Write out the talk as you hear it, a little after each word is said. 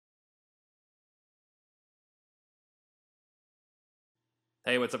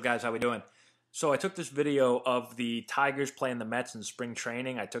Hey, what's up, guys? How we doing? So I took this video of the Tigers playing the Mets in spring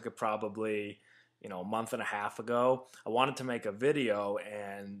training. I took it probably, a month and a half ago. I wanted to make a video,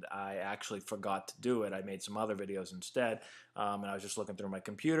 and I actually forgot to do it. I made some other videos instead, and I was just looking through my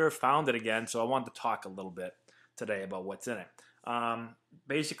computer, found it again. So I wanted to talk a little bit today about what's in it.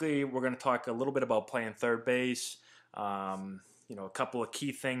 Basically, we're going to talk a little bit about playing third base. A couple of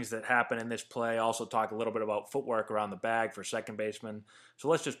key things that happen in this play. Also talk a little bit about footwork around the bag for second baseman. So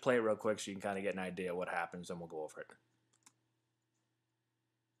let's just play it real quick so you can kind of get an idea of what happens, and we'll go over it.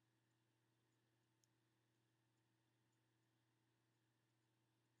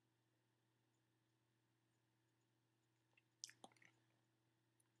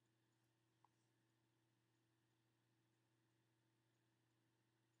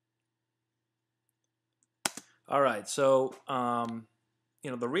 All right, so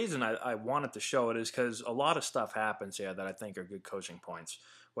the reason I wanted to show it is because a lot of stuff happens here that I think are good coaching points,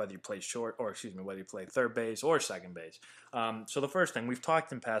 whether you play short, or excuse me, whether you play third base or second base. So the first thing, we've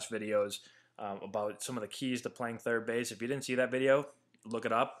talked in past videos about some of the keys to playing third base. If you didn't see that video, look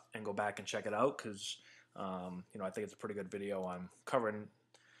it up and go back and check it out because I think it's a pretty good video on covering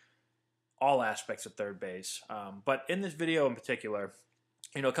all aspects of third base. But in this video in particular,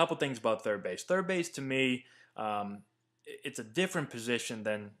 a couple things about third base. Third base to me, it's a different position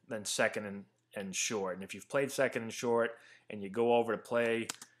than second and short. And if you've played second and short and you go over to play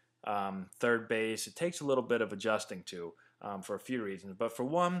third base, it takes a little bit of adjusting to for a few reasons. But for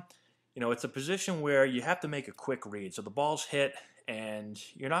one, it's a position where you have to make a quick read. So the ball's hit, and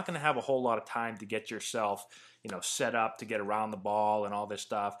you're not going to have a whole lot of time to get yourself, set up to get around the ball and all this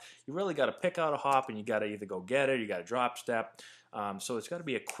stuff. You really got to pick out a hop, and you got to either go get it, or you got to drop step. So it's got to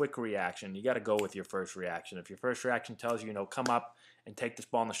be a quick reaction. You got to go with your first reaction. If your first reaction tells you, come up and take this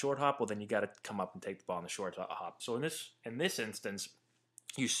ball in the short hop, well, then you got to come up and take the ball in the short hop. So in this instance,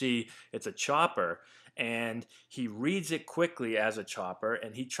 you see it's a chopper, and he reads it quickly as a chopper,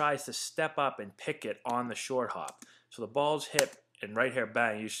 and he tries to step up and pick it on the short hop. So the ball's hit, and right here,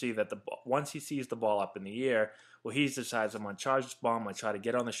 bang, you see that once he sees the ball up in the air, well, he decides, I'm going to charge this ball, I'm going to try to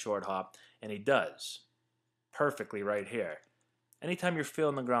get on the short hop, and he does perfectly right here. Anytime you're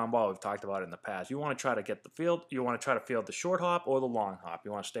fielding the ground ball, we've talked about it in the past, you want to try to get the field, you want to try to field the short hop or the long hop.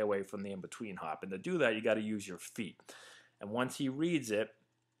 You want to stay away from the in-between hop. And to do that, you got to use your feet. And once he reads it,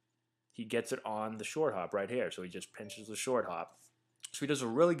 he gets it on the short hop right here. So he just pinches the short hop. So he does a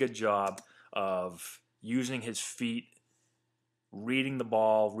really good job of using his feet, reading the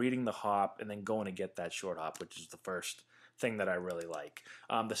ball, reading the hop, and then going to get that short hop, which is the first thing that I really like.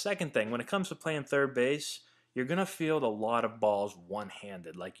 The second thing, when it comes to playing third base, you're going to field a lot of balls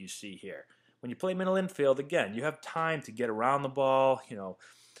one-handed like you see here. When you play middle infield, again, you have time to get around the ball,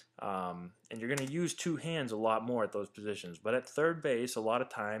 and you're going to use two hands a lot more at those positions. But at third base, a lot of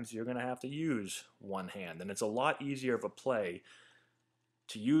times you're going to have to use one hand. And it's a lot easier of a play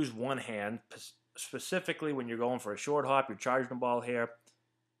to use one hand, specifically when you're going for a short hop, you're charging the ball here.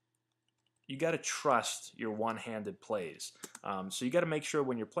 You got to trust your one-handed plays. So you got to make sure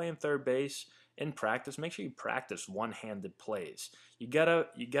when you're playing third base in practice, make sure you practice one-handed plays. You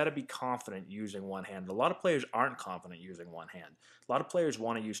gotta be confident using one hand. A lot of players aren't confident using one hand. A lot of players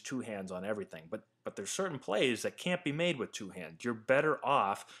want to use two hands on everything, but there's certain plays that can't be made with two hands. You're better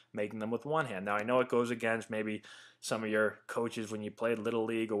off making them with one hand. Now I know it goes against maybe some of your coaches when you played Little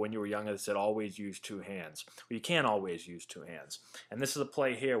League or when you were younger that said always use two hands. Well, you can't always use two hands. And this is a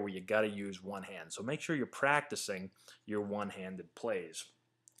play here where you got to use one hand. So make sure you're practicing your one-handed plays.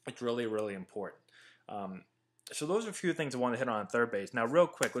 It's really, really important. So those are a few things I want to hit on third base. Now, real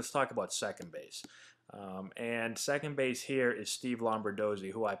quick, let's talk about second base. And second base here is Steve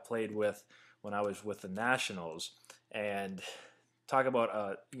Lombardozzi, who I played with when I was with the Nationals. And talk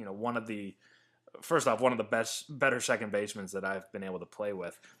about, one of the one of the better second basemen that I've been able to play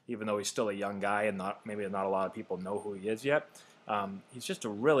with, even though he's still a young guy and maybe not a lot of people know who he is yet. He's just a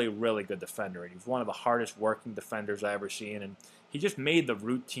really, really good defender, and he's one of the hardest working defenders I've ever seen, and he just made the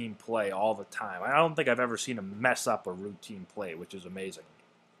routine play all the time. I don't think I've ever seen him mess up a routine play, which is amazing.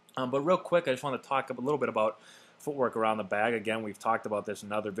 But real quick, I just want to talk a little bit about footwork around the bag. Again, we've talked about this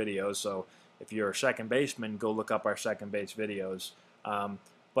in other videos, so if you're a second baseman, go look up our second base videos.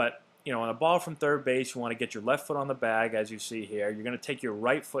 But on a ball from third base, you want to get your left foot on the bag, as you see here. You're going to take your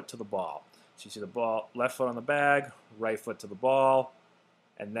right foot to the ball. So you see the ball, left foot on the bag, right foot to the ball,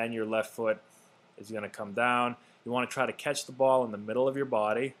 and then your left foot is going to come down. You want to try to catch the ball in the middle of your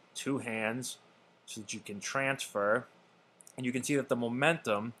body, two hands, so that you can transfer. And you can see that the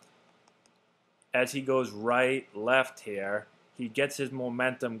momentum, as he goes right, left here, he gets his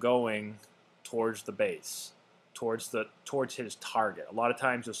momentum going towards the base. towards his target. A lot of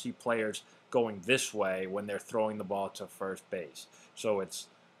times you'll see players going this way when they're throwing the ball to first base. So it's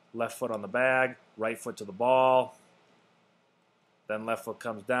left foot on the bag, right foot to the ball, then left foot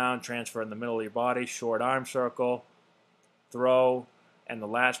comes down, transfer in the middle of your body, short arm circle, throw, and the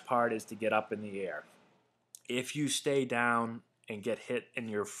last part is to get up in the air. If you stay down and get hit in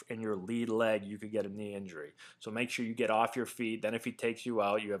your lead leg, you could get a knee injury. So make sure you get off your feet. Then if he takes you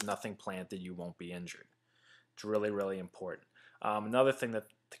out, you have nothing planted, you won't be injured. It's really, really important. Another thing to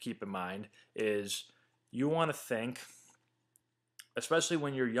keep in mind is you want to think, especially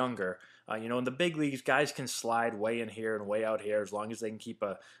when you're younger, in the big leagues, guys can slide way in here and way out here as long as they can keep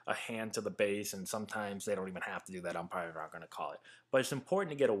a hand to the base, and sometimes they don't even have to do that. I'm probably not going to call it. But it's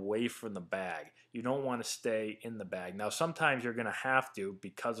important to get away from the bag. You don't want to stay in the bag. Now, sometimes you're going to have to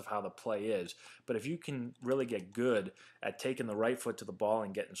because of how the play is, but if you can really get good at taking the right foot to the ball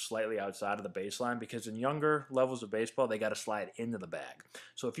and getting slightly outside of the baseline, because in younger levels of baseball, they got to slide into the bag.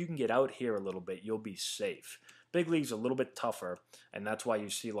 So if you can get out here a little bit, you'll be safe. Big league's a little bit tougher, and that's why you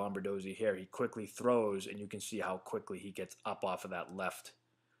see Lombardozzi here. He quickly throws, and you can see how quickly he gets up off of that left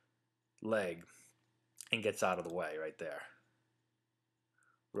leg and gets out of the way right there.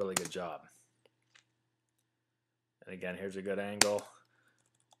 Really good job. And again, here's a good angle.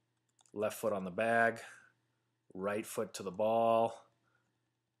 Left foot on the bag, right foot to the ball,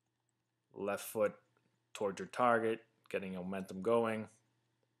 left foot towards your target, getting your momentum going.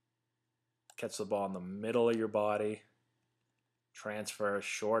 Catch the ball in the middle of your body, transfer,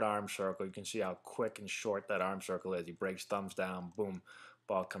 short arm circle. You can see how quick and short that arm circle is. He breaks thumbs down, boom,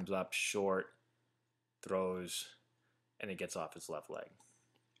 ball comes up short, throws, and it gets off his left leg.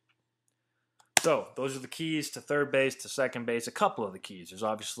 So those are the keys to third base, to second base, a couple of the keys. There's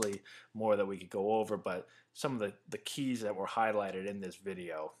obviously more that we could go over, but some of the keys that were highlighted in this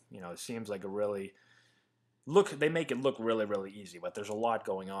video, it seems like they make it look really, really easy, but there's a lot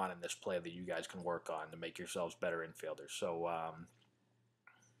going on in this play that you guys can work on to make yourselves better infielders. So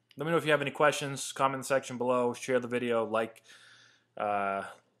let me know if you have any questions. Comment in the section below. Share the video. Like the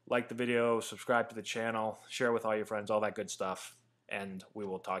video. Subscribe to the channel. Share with all your friends. All that good stuff. And we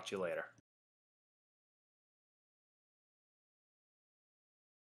will talk to you later.